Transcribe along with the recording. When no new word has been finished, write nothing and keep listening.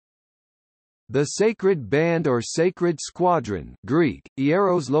The Sacred Band or Sacred Squadron Greek,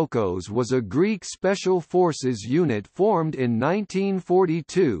 Ieros Lokos was a Greek special forces unit formed in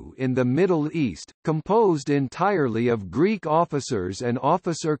 1942 in the Middle East, composed entirely of Greek officers and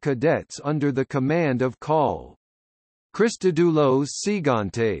officer cadets under the command of Col. Christodoulos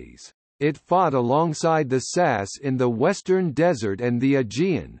Sigantes. It fought alongside the SAS in the Western Desert and the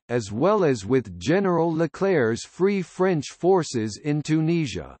Aegean, as well as with General Leclerc's Free French forces in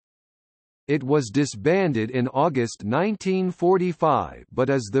Tunisia. It was disbanded in August 1945 but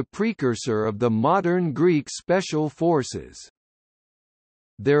is the precursor of the modern Greek Special Forces.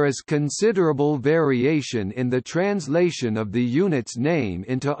 There is considerable variation in the translation of the unit's name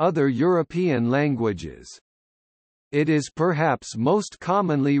into other European languages. It is perhaps most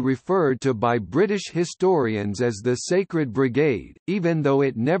commonly referred to by British historians as the Sacred Brigade, even though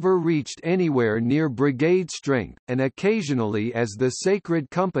it never reached anywhere near brigade strength, and occasionally as the Sacred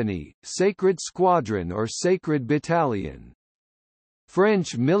Company, Sacred Squadron or Sacred Battalion.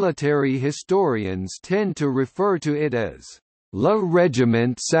 French military historians tend to refer to it as Le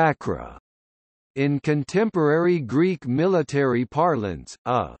Régiment Sacré. In contemporary Greek military parlance,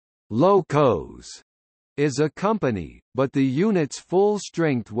 a «lokos» is a company, but the unit's full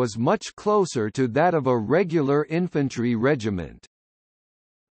strength was much closer to that of a regular infantry regiment.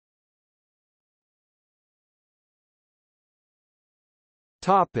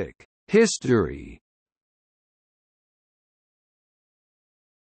 History.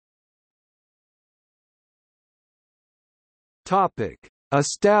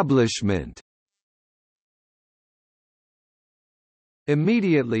 Establishment.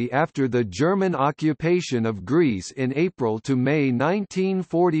 Immediately after the German occupation of Greece in April to May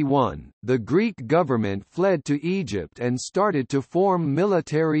 1941, the Greek government fled to Egypt and started to form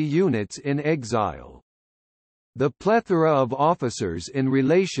military units in exile. The plethora of officers in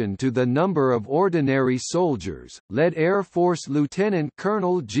relation to the number of ordinary soldiers, led Air Force Lieutenant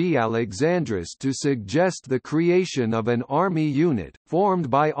Colonel G. Alexandros to suggest the creation of an army unit, formed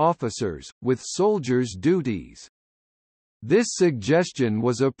by officers, with soldiers' duties. This suggestion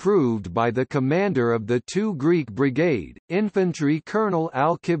was approved by the commander of the 2 Greek Brigade, Infantry Colonel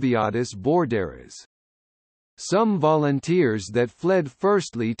Alkiviadis Borderas. Some volunteers that fled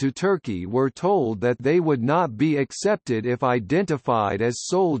firstly to Turkey were told that they would not be accepted if identified as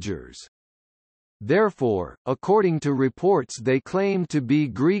soldiers. Therefore, according to reports, they claimed to be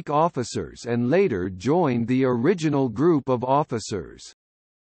Greek officers and later joined the original group of officers.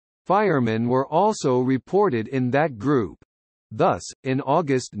 Firemen were also reported in that group. Thus, in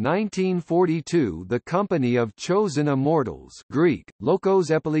August 1942 the Company of Chosen Immortals Greek,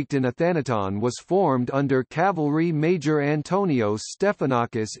 Lokos Epilikton Athanaton was formed under Cavalry Major Antonios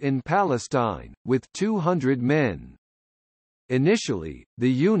Stephanakis in Palestine, with 200 men. Initially,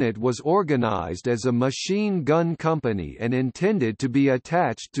 the unit was organized as a machine gun company and intended to be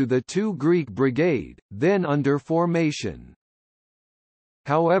attached to the 2 Greek Brigade, then under formation.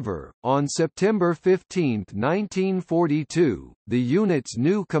 However, on September 15, 1942, the unit's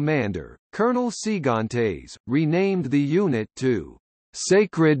new commander, Colonel Sigantes, renamed the unit to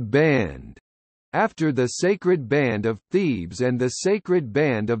Sacred Band, after the Sacred Band of Thebes and the Sacred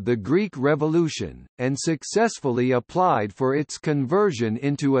Band of the Greek Revolution, and successfully applied for its conversion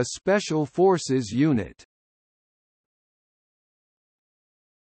into a special forces unit.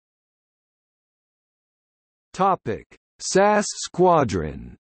 SAS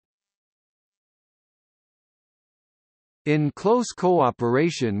Squadron. In close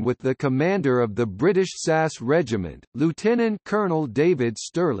cooperation with the commander of the British SAS Regiment, Lieutenant Colonel David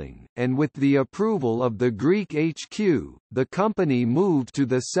Stirling, and with the approval of the Greek HQ, the company moved to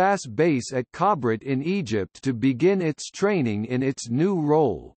the SAS base at Kobrit in Egypt to begin its training in its new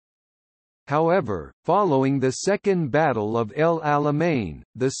role. However, following the Second Battle of El Alamein,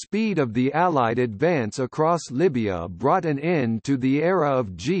 the speed of the Allied advance across Libya brought an end to the era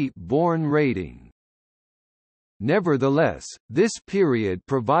of jeep-borne raiding. Nevertheless, this period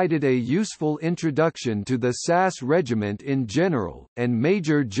provided a useful introduction to the SAS regiment in general, and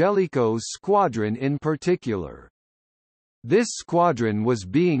Major Jellicoe's squadron in particular. This squadron was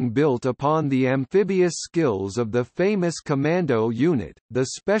being built upon the amphibious skills of the famous Commando unit, the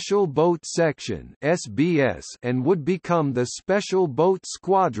Special Boat Section (SBS), and would become the Special Boat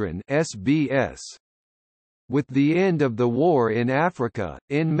Squadron (SBS). With the end of the war in Africa,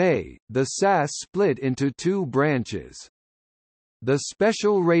 in May, the SAS split into 2 branches. The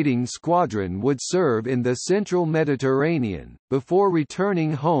Special Raiding Squadron would serve in the central Mediterranean, before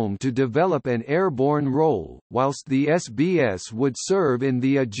returning home to develop an airborne role, whilst the SBS would serve in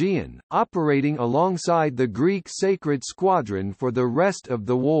the Aegean, operating alongside the Greek Sacred Squadron for the rest of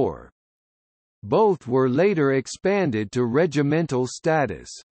the war. Both were later expanded to regimental status.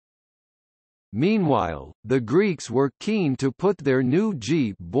 Meanwhile, the Greeks were keen to put their new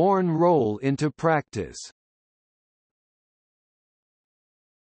jeep-borne role into practice.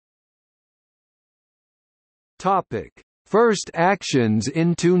 First actions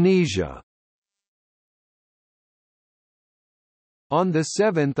in Tunisia. On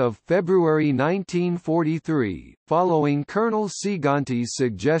 7 February 1943, following Colonel Siganti's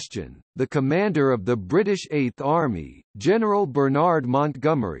suggestion, the commander of the British Eighth Army, General Bernard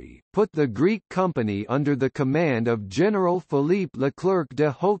Montgomery, put the Greek company under the command of General Philippe Leclerc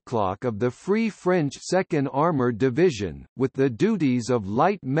de Hautecloque of the Free French 2nd Armoured Division, with the duties of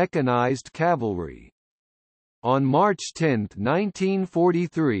light mechanized cavalry. On March 10,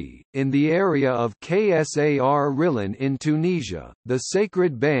 1943, in the area of Ksar Rilin in Tunisia, the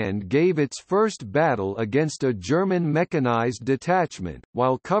Sacred Band gave its first battle against a German mechanized detachment,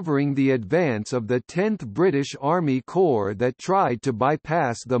 while covering the advance of the 10th British Army Corps that tried to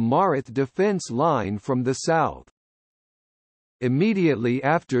bypass the Mareth defence line from the south. Immediately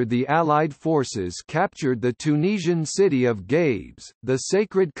after the Allied forces captured the Tunisian city of Gabes, the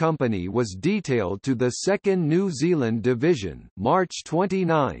Sacred Company was detailed to the 2nd New Zealand Division March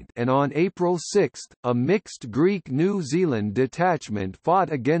 29, and on April 6, a mixed Greek-New Zealand detachment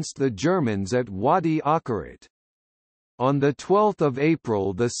fought against the Germans at Wadi Akarit. On 12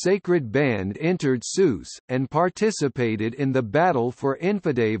 April the Sacred Band entered Sousse, and participated in the battle for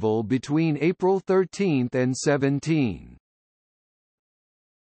Infidaville between April 13 and 17.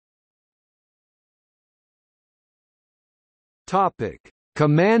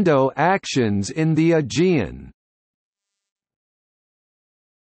 Commando actions in the Aegean.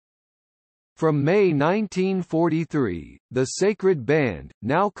 From May 1943, the Sacred Band,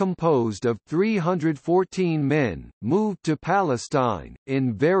 now composed of 314 men, moved to Palestine,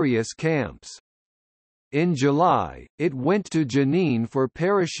 in various camps. In July, it went to Jenin for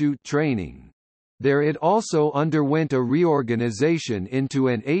parachute training. There it also underwent a reorganization into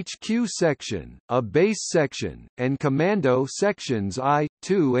an HQ section, a base section, and commando sections I,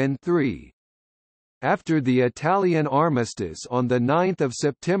 II and III. After the Italian armistice on 9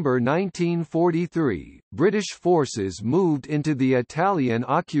 September 1943, British forces moved into the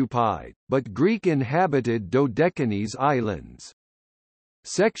Italian-occupied, but Greek-inhabited Dodecanese islands.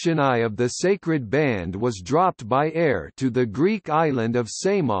 Section I of the Sacred Band was dropped by air to the Greek island of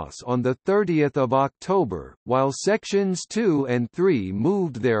Samos on 30 October, while Sections 2 and 3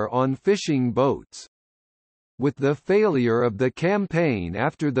 moved there on fishing boats. With the failure of the campaign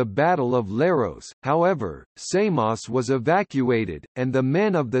after the Battle of Leros, however, Samos was evacuated, and the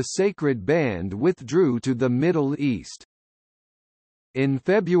men of the Sacred Band withdrew to the Middle East. In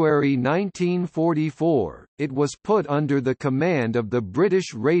February 1944, it was put under the command of the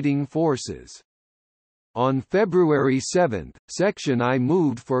British raiding forces. On February 7, Section I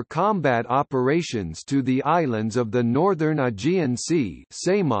moved for combat operations to the islands of the northern Aegean Sea,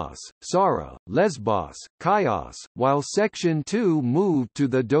 Samos, Psara, Lesbos, Chios, while Section II moved to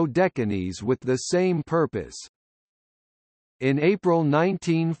the Dodecanese with the same purpose. In April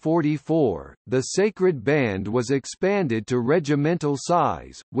 1944, the Sacred Band was expanded to regimental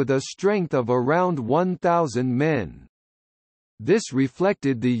size, with a strength of around 1,000 men. This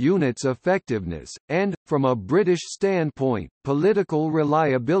reflected the unit's effectiveness, and, from a British standpoint, political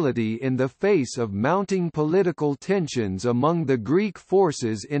reliability in the face of mounting political tensions among the Greek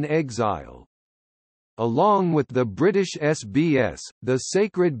forces in exile. Along with the British SBS, the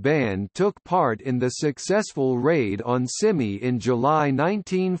Sacred Band took part in the successful raid on Simi in July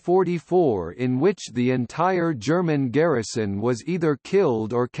 1944, in which the entire German garrison was either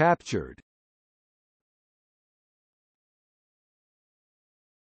killed or captured.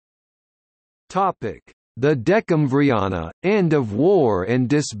 The Dekemvriana, end of war and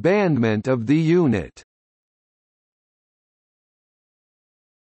disbandment of the unit.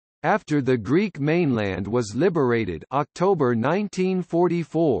 After the Greek mainland was liberated October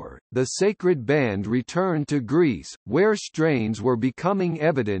 1944, the Sacred Band returned to Greece, where strains were becoming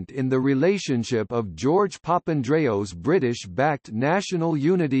evident in the relationship of George Papandreou's British-backed National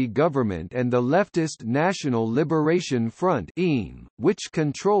Unity Government and the leftist National Liberation Front which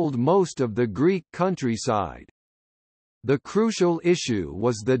controlled most of the Greek countryside. The crucial issue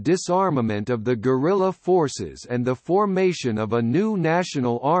was the disarmament of the guerrilla forces and the formation of a new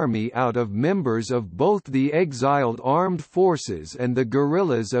national army out of members of both the exiled armed forces and the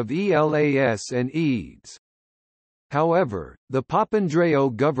guerrillas of ELAS and EADS. However, the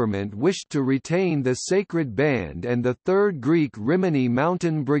Papandreou government wished to retain the Sacred Band and the 3rd Greek Rimini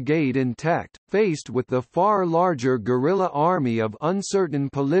Mountain Brigade intact, faced with the far larger guerrilla army of uncertain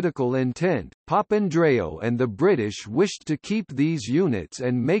political intent. Papandreou and the British wished to keep these units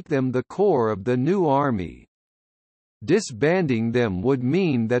and make them the core of the new army. Disbanding them would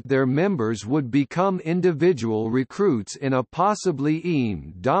mean that their members would become individual recruits in a possibly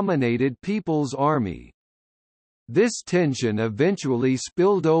EAM-dominated People's Army. This tension eventually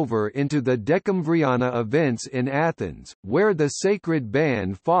spilled over into the Dekemvriana events in Athens, where the Sacred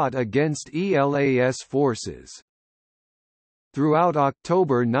Band fought against ELAS forces. Throughout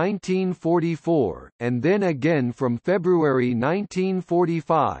October 1944, and then again from February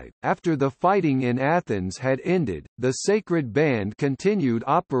 1945, after the fighting in Athens had ended, the Sacred Band continued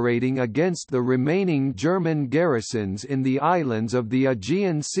operating against the remaining German garrisons in the islands of the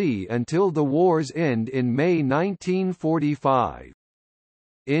Aegean Sea until the war's end in May 1945.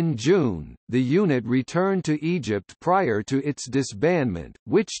 In June, the unit returned to Egypt prior to its disbandment,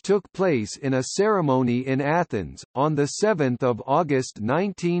 which took place in a ceremony in Athens, on 7 August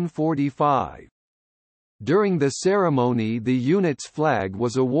 1945. During the ceremony the unit's flag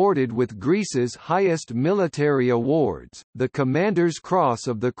was awarded with Greece's highest military awards, the Commander's Cross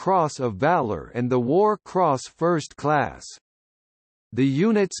of the Cross of Valor and the War Cross First Class. The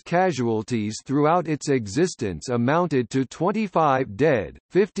unit's casualties throughout its existence amounted to 25 dead,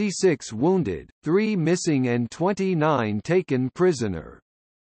 56 wounded, 3 missing and 29 taken prisoner.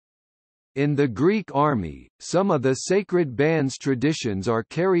 In the Greek army, some of the Sacred Band's traditions are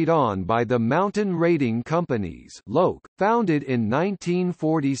carried on by the mountain raiding companies founded in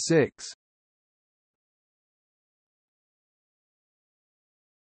 1946.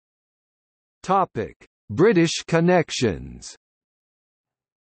 British connections.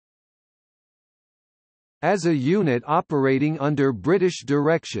 As a unit operating under British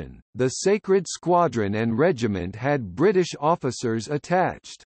direction, the Sacred Squadron and Regiment had British officers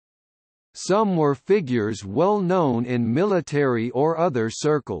attached. Some were figures well known in military or other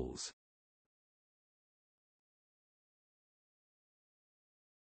circles.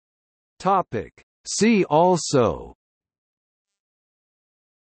 See also: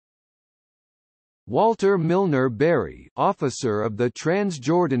 Walter Milner Berry, officer of the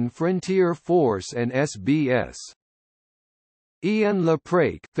Transjordan Frontier Force and SBS. Ian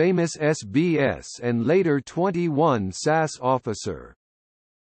Leprake, famous SBS and later 21 SAS officer.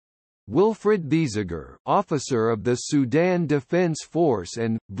 Wilfred Thesiger, officer of the Sudan Defense Force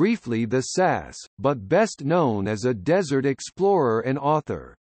and, briefly the SAS, but best known as a desert explorer and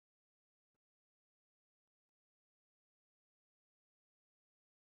author.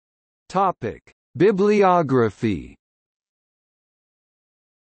 Bibliography.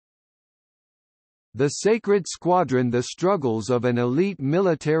 The Sacred Squadron: The Struggles of an Elite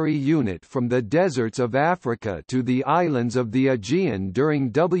Military Unit from the Deserts of Africa to the Islands of the Aegean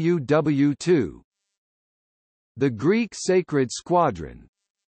during WW2. The Greek Sacred Squadron.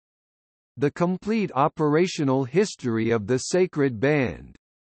 The complete operational history of the Sacred Band.